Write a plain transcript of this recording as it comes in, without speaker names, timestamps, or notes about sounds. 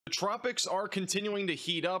The tropics are continuing to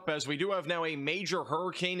heat up as we do have now a major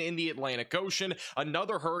hurricane in the Atlantic Ocean,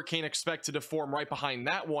 another hurricane expected to form right behind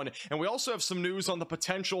that one, and we also have some news on the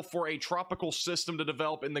potential for a tropical system to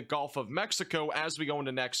develop in the Gulf of Mexico as we go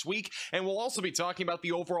into next week, and we'll also be talking about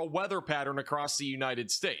the overall weather pattern across the United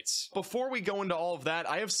States. Before we go into all of that,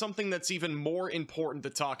 I have something that's even more important to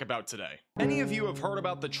talk about today. Many of you have heard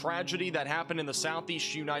about the tragedy that happened in the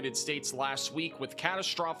southeast United States last week with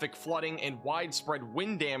catastrophic flooding and widespread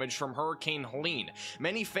wind damage from Hurricane Helene.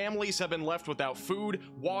 Many families have been left without food,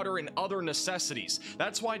 water, and other necessities.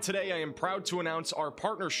 That's why today I am proud to announce our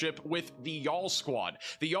partnership with the Y'all Squad.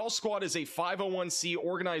 The Y'all Squad is a 501c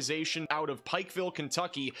organization out of Pikeville,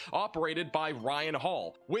 Kentucky, operated by Ryan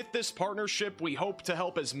Hall. With this partnership, we hope to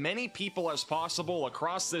help as many people as possible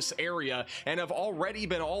across this area and have already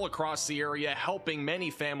been all across the area helping many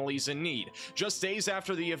families in need. Just days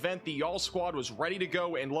after the event, the Y'all Squad was ready to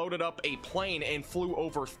go and loaded up a plane and flew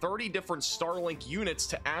over 30 different Starlink units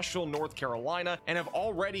to Asheville, North Carolina, and have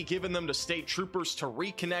already given them to state troopers to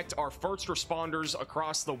reconnect our first responders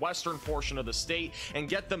across the western portion of the state and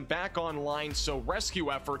get them back online so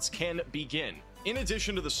rescue efforts can begin. In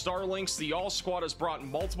addition to the Starlinks, the Y'all Squad has brought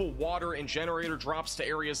multiple water and generator drops to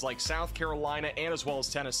areas like South Carolina and as well as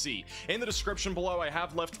Tennessee. In the description below, I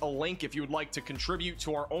have left a link if you would like to contribute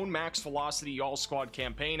to our own Max Velocity Y'all Squad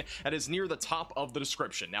campaign that is near the top of the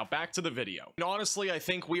description. Now back to the video. And honestly, I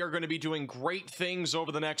think we are going to be doing great things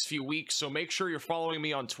over the next few weeks, so make sure you're following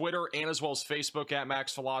me on Twitter and as well as Facebook at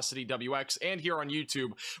Max Velocity WX, and here on YouTube.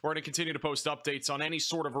 We're going to continue to post updates on any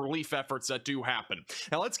sort of relief efforts that do happen.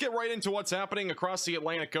 Now let's get right into what's happening across the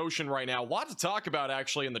Atlantic Ocean right now. A lot to talk about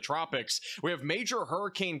actually in the tropics. We have major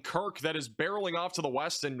Hurricane Kirk that is barreling off to the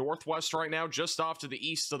west and northwest right now, just off to the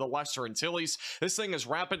east of the Lesser Antilles. This thing has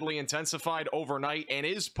rapidly intensified overnight and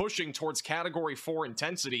is pushing towards Category 4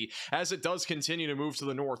 intensity as it does continue to move to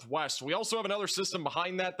the northwest. We also have another system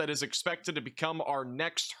behind that that is expected to become our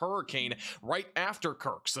next hurricane right after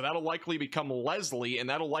Kirk. So that'll likely become Leslie, and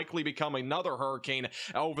that'll likely become another hurricane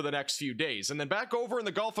over the next few days. And then back over in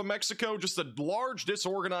the Gulf of Mexico, just a large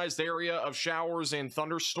disorganized area of showers and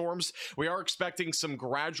thunderstorms. We are expecting some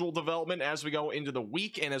gradual development as we go into the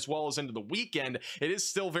week and as well as into the weekend. It is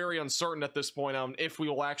still very uncertain at this point on if we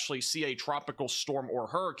will actually see a tropical storm or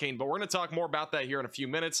hurricane, but we're going to talk more about that here in a few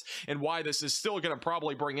minutes and why this is still going to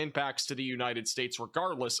probably bring impacts to the United States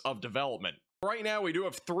regardless of development. Right now, we do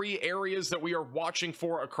have three areas that we are watching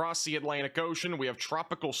for across the Atlantic Ocean. We have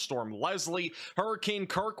Tropical Storm Leslie, Hurricane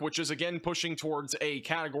Kirk, which is again pushing towards a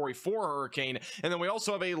Category 4 hurricane, and then we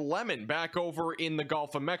also have a Lemon back over in the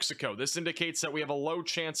Gulf of Mexico. This indicates that we have a low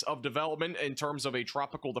chance of development in terms of a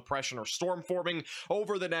tropical depression or storm forming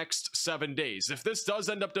over the next 7 days. If this does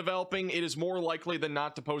end up developing, it is more likely than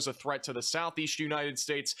not to pose a threat to the southeast United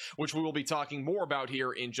States, which we will be talking more about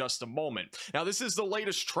here in just a moment. Now, this is the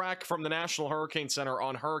latest track from the National Hurricane Center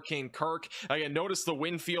on Hurricane Kirk. Again, notice the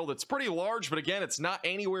wind field. It's pretty large, but again, it's not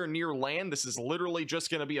anywhere near land. This is literally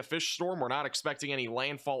just going to be a fish storm. We're not expecting any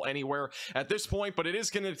landfall anywhere at this point, but it is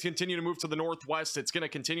going to continue to move to the northwest. It's going to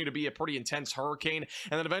continue to be a pretty intense hurricane,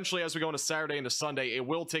 and then eventually, as we go into Saturday into Sunday, it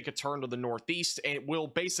will take a turn to the northeast, and it will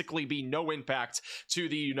basically be no impact to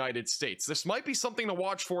the United States. This might be something to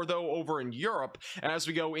watch for, though, over in Europe as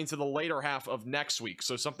we go into the later half of next week,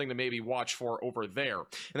 so something to maybe watch for over there.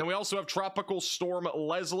 And then we also have Tropical Storm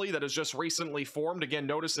Leslie that has just recently formed. Again,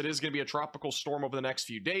 notice it is going to be a tropical storm over the next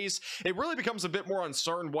few days. It really becomes a bit more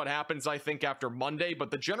uncertain what happens, I think, after Monday, but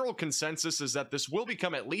the general consensus is that this will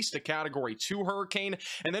become at least a Category 2 hurricane,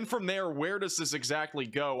 and then from there, where does this exactly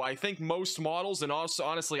go? I think most models, and also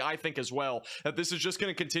honestly, I think as well, that this is just going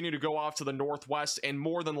to continue to go off to the northwest and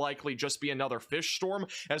more than likely just be another fish storm,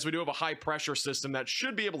 as we do have a high pressure system that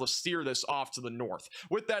should be able to steer this off to the north.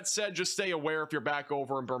 With that said, just stay aware if you're back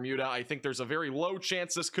over in Bermuda. I think there's a very low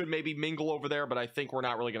chance this could maybe mingle over there, but I think we're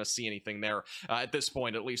not really going to see anything there at this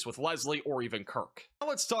point, at least with Leslie or even Kirk. Now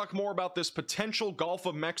let's talk more about this potential Gulf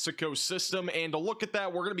of Mexico system, and to look at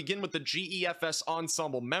that, we're going to begin with the GEFS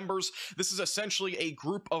Ensemble members. This is essentially a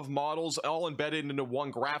group of models all embedded into one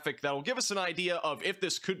graphic that will give us an idea of if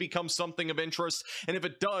this could become something of interest, and if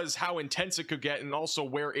it does, how intense it could get, and also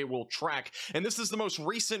where it will track. And this is the most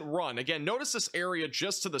recent run. Again, notice this area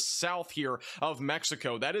just to the south here of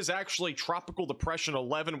Mexico. That is actually Tropical Depression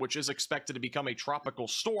 11, which is expected to become a tropical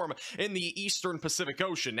storm in the eastern Pacific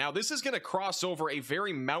Ocean. Now, this is going to cross over a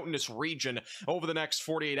very mountainous region over the next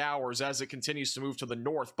 48 hours as it continues to move to the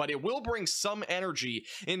north, but it will bring some energy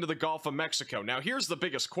into the Gulf of Mexico. Now, here's the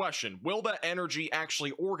biggest question. Will that energy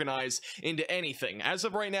actually organize into anything? As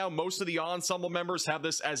of right now, most of the ensemble members have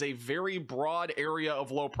this as a very broad area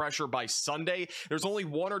of low pressure by Sunday. There's only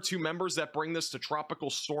one or two members that bring this to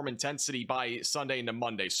tropical storm intensity by Sunday into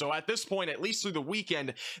Monday. So at this point, at least through the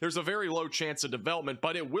weekend, there's a very low chance of development,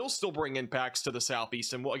 but it will still bring impacts to the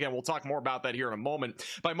southeast. And again, we'll talk more about that here in a moment.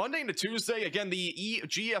 By Monday into Tuesday, again, the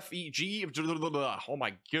oh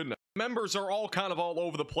my goodness. Members are all kind of all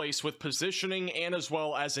over the place with positioning and as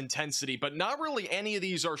well as intensity, but not really any of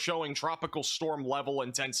these are showing tropical storm level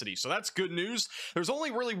intensity. So that's good news. There's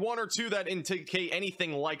only really one or two that indicate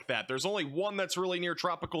anything like that. There's only one that's really near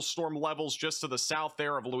tropical storm levels just to the south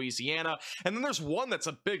there of Louisiana. And then there's one that's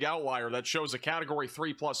a big outlier that shows a category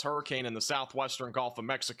 3+ hurricane in the southwestern Gulf of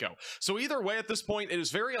Mexico. So either way, at this point, it is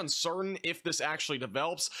very uncertain if this actually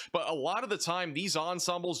develops, but a lot of the time, these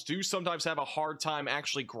ensembles do sometimes have a hard time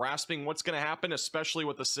actually grasping what's going to happen, especially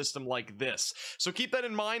with a system like this. So keep that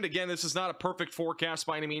in mind. Again, this is not a perfect forecast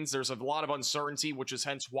by any means. There's a lot of uncertainty, which is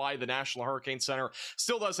hence why the National Hurricane Center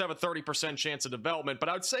still does have a 30% chance of development. But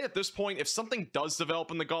I would say at this point, if something does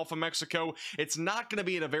develop in the Gulf of Mexico, it's not going to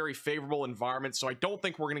be in a very favorable environment. So I don't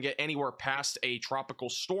think we're going to get anywhere past a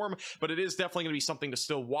tropical storm, but it is definitely going to be something to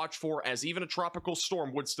still watch for, as even a tropical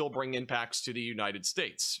storm would still bring impacts to the United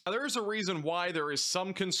States. Now, there is a reason why there is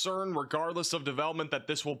some concern, regardless of development, that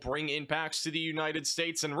this will bring impacts to the United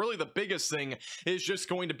States, and really the biggest thing is just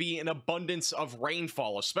going to be an abundance of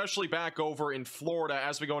rainfall, especially back over in Florida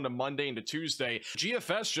as we go into Monday into Tuesday.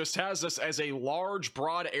 GFS just has this as a large,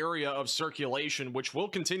 broad area of circulation, which will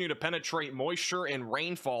continue to penetrate moisture and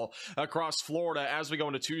rainfall across Florida as we go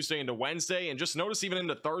into Tuesday into Wednesday, and just notice even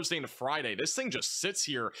into Thursday into Friday, this thing just sits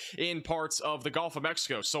here in parts of the Gulf of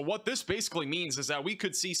Mexico. So what this basically means is that we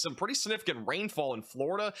could see some pretty significant rainfall in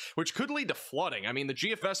Florida, which could lead to flooding. I mean, the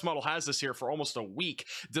GFS model has this here for almost a week.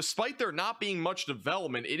 Despite there not being much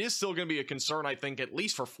development, it is still going to be a concern, I think, at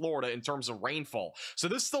least for Florida in terms of rainfall. So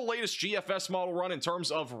this is the latest GFS model run in terms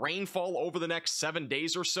of rainfall over the next 7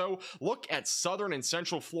 days or so. Look at southern and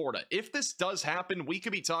central Florida. If this does happen, we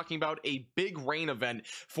could be talking about a big rain event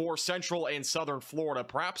for central and southern Florida,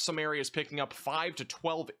 perhaps some areas picking up 5 to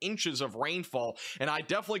 12 inches of rainfall, and I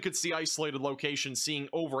definitely could see isolated locations seeing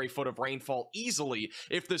over a foot of rainfall easily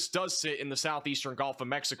if this does sit in the southeastern Gulf of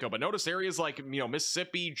Mexico. But notice areas like,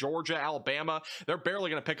 Mississippi, Georgia, Alabama, they're barely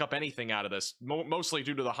going to pick up anything out of this, mostly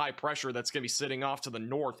due to the high pressure that's going to be sitting off to the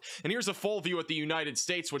north. And here's a full view at the United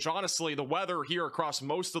States, which honestly, the weather here across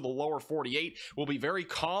most of the lower 48 will be very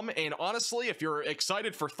calm. And honestly, if you're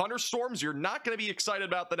excited for thunderstorms, you're not going to be excited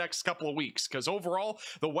about the next couple of weeks, because overall,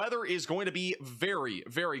 the weather is going to be very,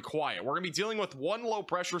 very quiet. We're going to be dealing with one low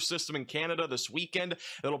pressure system in Canada this weekend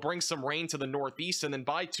that'll bring some rain to the northeast. And then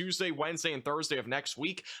by Tuesday, Wednesday, and Thursday of next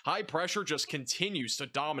week, high pressure just continues to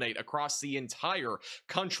dominate across the entire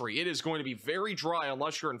country. It is going to be very dry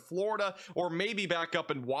unless you're in Florida or maybe back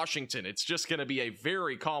up in Washington. It's just going to be a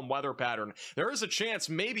very calm weather pattern. There is a chance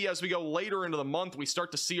maybe as we go later into the month, we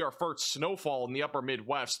start to see our first snowfall in the upper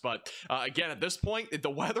Midwest. But again, at this point, the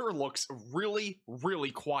weather looks really,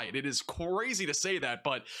 really quiet. It is crazy to say that,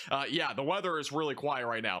 but yeah, the weather is really quiet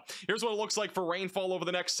right now. Here's what it looks like for rainfall over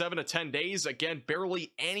the next 7 to 10 days. Again,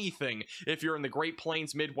 barely anything if you're in the Great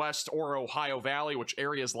Plains, Midwest, or Ohio Valley, which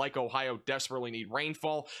areas like Ohio desperately need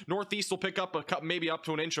rainfall. Northeast will pick up maybe up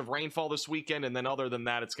to an inch of rainfall this weekend, and then other than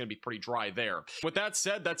that, it's going to be pretty dry there. With that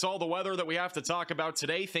said, that's all the weather that we have to talk about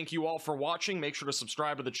today. Thank you all for watching. Make sure to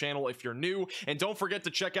subscribe to the channel if you're new, and don't forget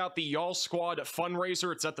to check out the Y'all Squad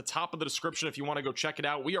fundraiser. It's at the top of the description if you want to go check it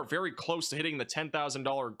out. We are very close to hitting the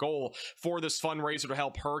 $10,000 goal for this fundraiser to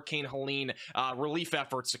help Hurricane Helene relief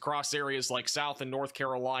efforts across areas like South and North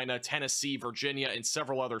Carolina, Tennessee, Virginia, and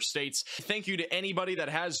several other states. Thank you to anybody that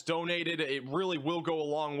has donated. It really will go a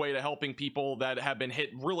long way to helping people that have been hit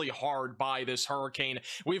really hard by this hurricane.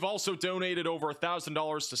 We've also donated over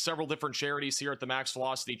 $1,000 to several different charities here at the Max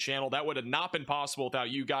Velocity channel. That would have not been possible without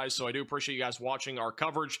you guys, so I do appreciate you guys watching our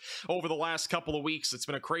coverage over the last couple of weeks. It's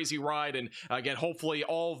been a crazy ride, and again, hopefully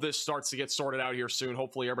all of this starts to get sorted out here soon.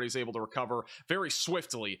 Hopefully everybody's able to recover very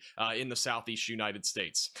swiftly in the Southeast United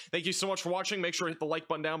States. Thank you so much for watching. Make sure to hit the like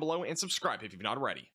button down below and subscribe if you've not already.